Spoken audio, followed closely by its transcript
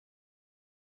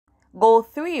Goal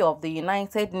 3 of the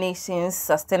United Nations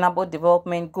Sustainable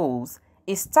Development Goals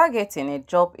is targeting a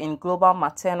drop in global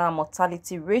maternal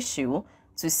mortality ratio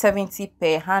to 70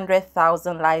 per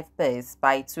 100,000 live births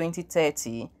by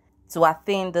 2030. To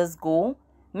attain this goal,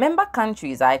 member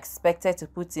countries are expected to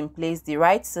put in place the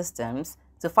right systems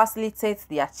to facilitate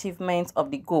the achievement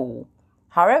of the goal.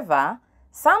 However,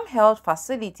 some health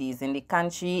facilities in the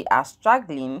country are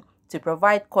struggling to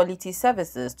provide quality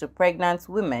services to pregnant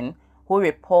women who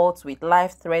report with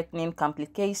life-threatening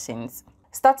complications.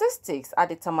 Statistics at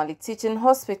the Tamale Teaching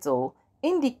Hospital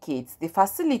indicates the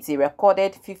facility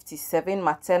recorded 57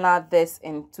 maternal deaths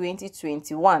in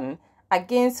 2021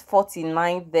 against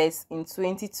 49 deaths in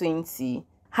 2020.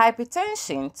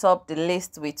 Hypertension topped the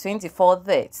list with 24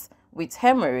 deaths, with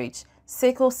hemorrhage,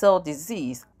 sickle cell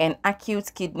disease, and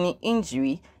acute kidney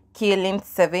injury killing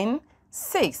 7,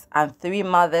 6, and 3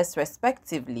 mothers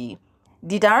respectively.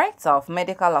 The Director of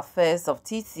Medical Affairs of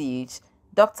TTH,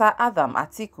 Dr. Adam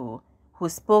Atiku, who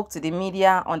spoke to the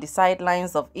media on the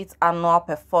sidelines of its annual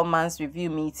performance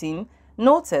review meeting,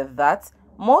 noted that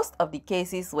most of the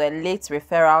cases were late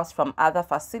referrals from other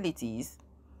facilities.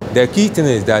 The key thing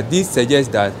is that this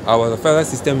suggests that our referral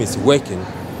system is working,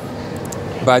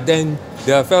 but then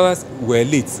the referrals were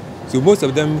late. So most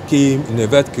of them came in a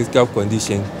very critical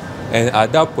condition, and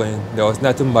at that point, there was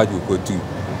nothing much we could do.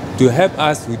 To help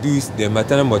us reduce the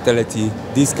maternal mortality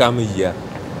this coming year,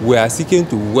 we are seeking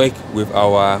to work with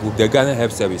the Ghana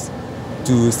Health Service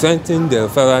to strengthen the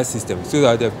referral system so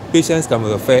that the patients can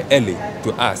refer early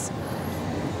to us.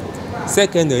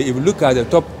 Second, if you look at the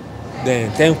top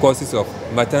 10 causes of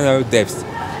maternal deaths,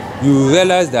 you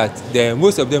realize that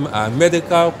most of them are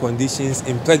medical conditions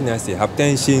in pregnancy,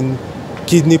 hypertension,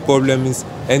 kidney problems,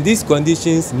 and these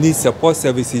conditions need support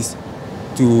services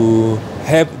to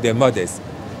help the mothers.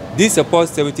 These support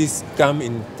services come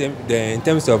in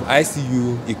terms of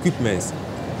ICU equipment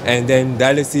and then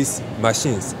dialysis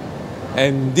machines.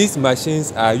 And these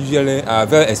machines are usually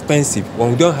very expensive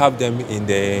when we don't have them in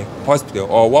the hospital,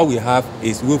 or what we have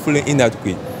is woefully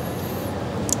inadequate.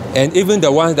 And even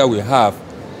the ones that we have,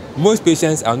 most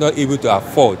patients are not able to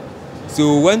afford.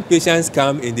 So when patients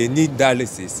come and they need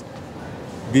dialysis,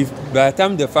 by the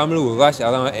time the family will rush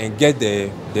around and get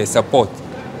the support,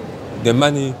 the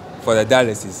money for the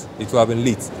dialysis, it will have been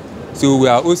late. So we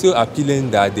are also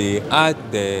appealing that they add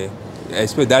the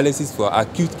dialysis for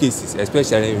acute cases,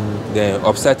 especially in the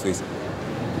obstetrics,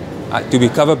 to be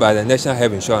covered by the National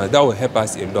Health Insurance. That will help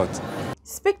us a lot.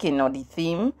 Speaking on the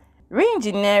theme,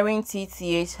 Re-engineering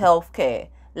TTH Healthcare,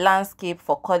 Landscape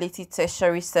for Quality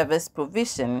Tertiary Service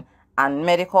Provision and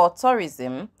Medical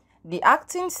Tourism, the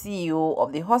acting CEO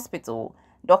of the hospital,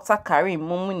 Dr. Karim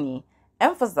Mumuni,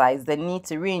 emphasized the need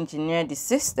to re-engineer the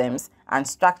systems and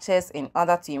structures in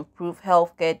order to improve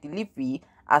healthcare delivery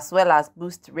as well as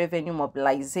boost revenue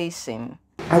mobilization.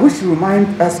 I wish to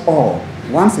remind us all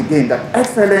once again that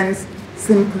excellence,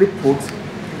 simply put,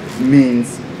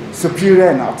 means superior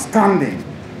and outstanding,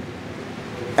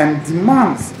 and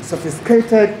demands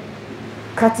sophisticated,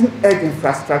 cutting-edge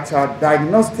infrastructure,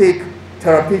 diagnostic,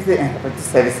 therapeutic, and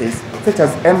hepatitis services such as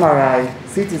MRI,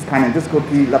 CT scan,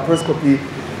 endoscopy, laparoscopy,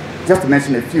 just to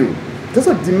mention a few. It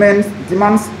also demands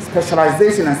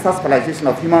specialization and subspecialization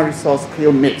of human resource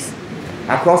skill mix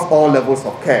across all levels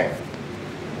of care.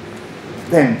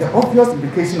 Then the obvious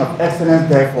implication of excellence,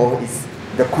 therefore, is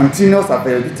the continuous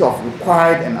availability of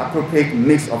required and appropriate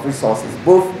mix of resources,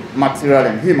 both material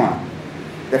and human.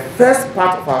 The first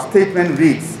part of our statement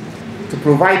reads, to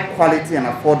provide quality and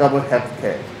affordable health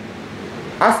care.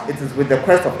 As it is with the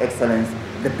quest of excellence,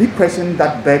 the big question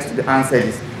that begs to be answered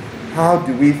is, how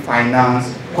do we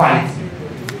finance quality?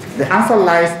 The answer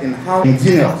lies in how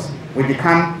ingenious we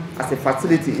become as a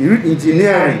facility in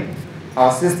re-engineering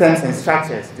our systems and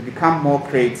structures to become more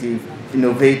creative,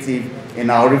 innovative in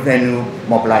our revenue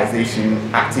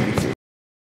mobilization activity.